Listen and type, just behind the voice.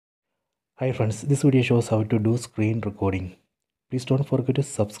Hi friends, this video shows how to do screen recording. Please don't forget to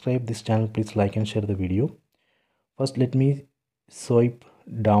subscribe this channel. Please like and share the video. First let me swipe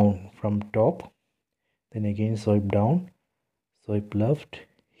down from top, then again swipe down, swipe left.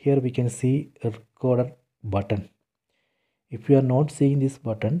 Here we can see a recorder button. If you are not seeing this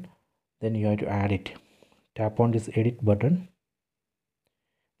button, then you have to add it. Tap on this edit button,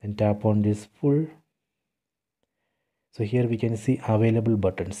 then tap on this full. So here we can see available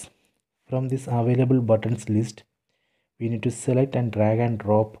buttons. From this available buttons list, we need to select and drag and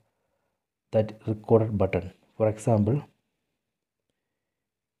drop that recorded button. For example,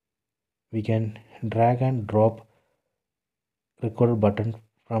 we can drag and drop recorded button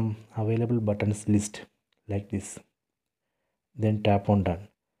from available buttons list like this, then tap on done.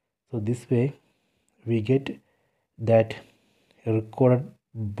 So this way we get that recorded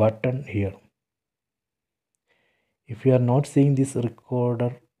button here. If you are not seeing this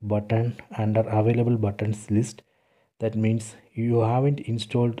recorder button under available buttons list, that means you haven't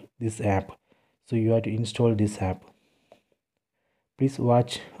installed this app, so you have to install this app. Please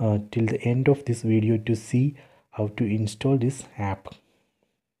watch till the end of this video to see how to install this app.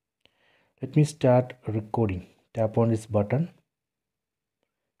 Let me start recording. Tap on this button,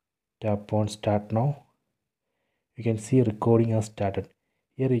 tap on start now. You can see recording has started.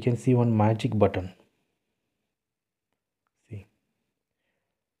 Here you can see one magic button. See,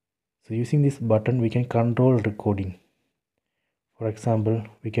 so using this button we can control recording. For example,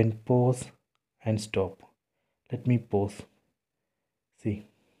 we can pause and stop. Let me pause. See,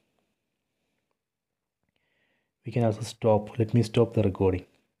 we can also stop. Let me stop the recording.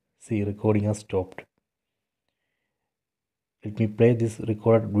 See, recording has stopped. Let me play this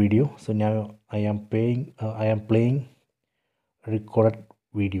recorded video. So now I am playing recorded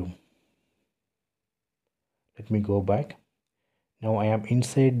video. Let me go back. Now I am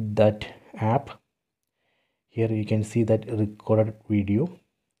inside that app. Here you can see that recorded video.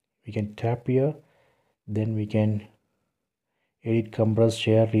 We can tap here, then we can edit, compress,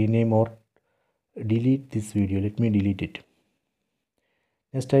 share, rename, or delete this video. Let me delete it.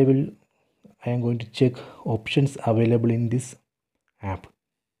 Next I am going to check options available in this app.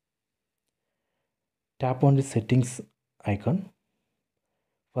 Tap on the settings icon.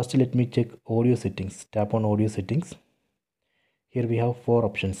 First let me check audio settings. Tap on audio settings. Here we have 4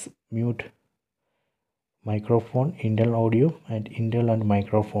 options: mute, microphone, internal audio, and internal and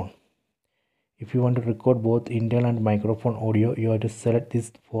microphone. If you want to record both internal and microphone audio, you have to select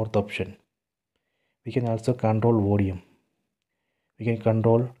this 4th option. We can also control volume. We can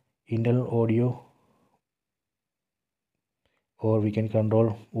control internal audio, or we can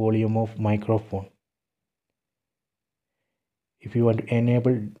control volume of microphone. If you want to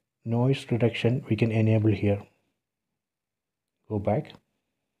enable noise reduction, we can enable here. Go back.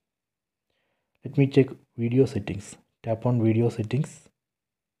 Let me check video settings. Tap on video settings.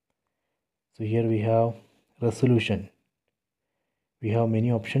 So here we have resolution. We have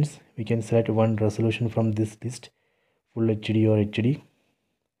many options. We can select one resolution from this list, full HD or HD.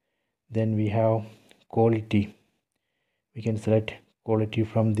 Then we have quality. We can select quality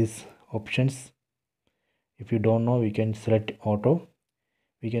from these options. If you don't know, we can select auto.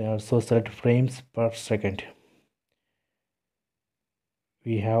 We can also select frames per second.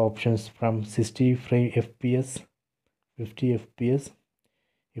 We have options from 60 frame FPS, 50 FPS.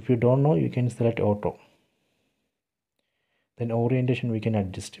 If you don't know, you can select auto. Then orientation we can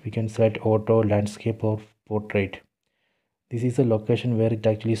adjust. We can select auto, landscape, or portrait. This is a location where it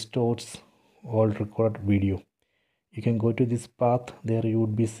actually stores all recorded video. You can go to this path. There you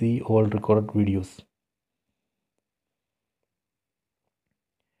would be see all recorded videos.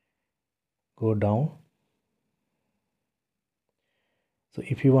 Go down. So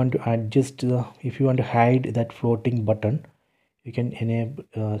if you want to adjust if you want to hide that floating button, you can enable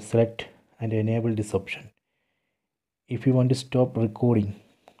select and enable this option. If you want to stop recording,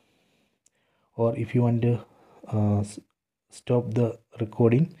 or if you want to stop the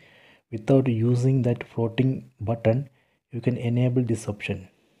recording without using that floating button, you can enable this option.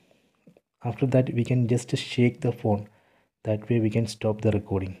 After that we can just shake the phone. That way we can stop the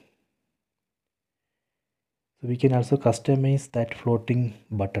recording. So we can also customize that floating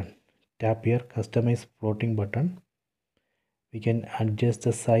button. Tap here, customize floating button. We can adjust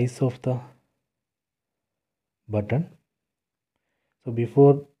the size of the button. So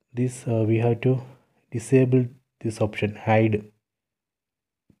before this we have to disable this option, hide.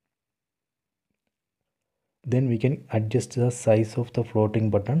 Then we can adjust the size of the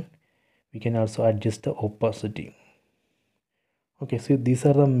floating button. We can also adjust the opacity. Okay, so these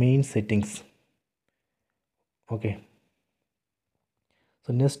are the main settings. Okay,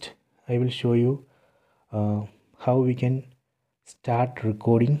 so next I will show you how we can start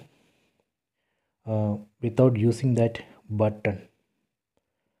recording without using that button.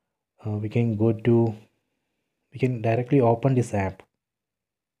 We can directly open this app.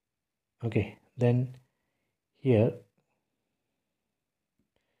 Okay, then here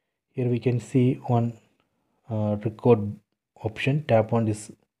we can see one record option. Tap on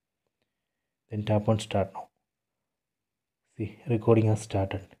this, then tap on start now. See, recording has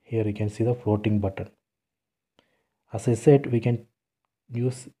started. Here you can see the floating button. As I said, we can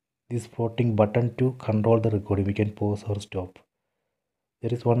use this floating button to control the recording. We can pause or stop.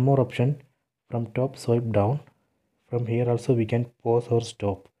 There is one more option. From top, swipe down. From here also we can pause or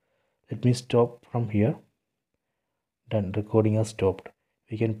stop. Let me stop from here. Done. Recording has stopped.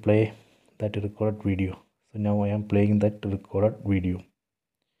 We can play that recorded video. So now I am playing that recorded video.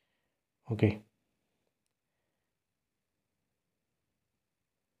 Okay.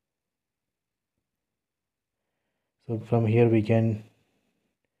 So from here we can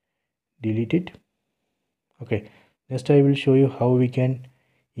delete it. Okay. Next I will show you how we can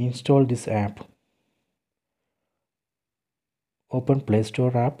install this app. Open Play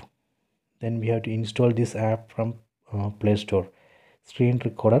Store app. Then we have to install this app from Play Store. Screen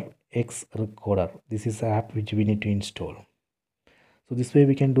Recorder X Recorder. This is the app which we need to install. So this way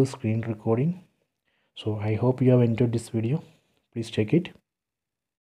we can do screen recording. So I hope you have enjoyed this video. Please check it.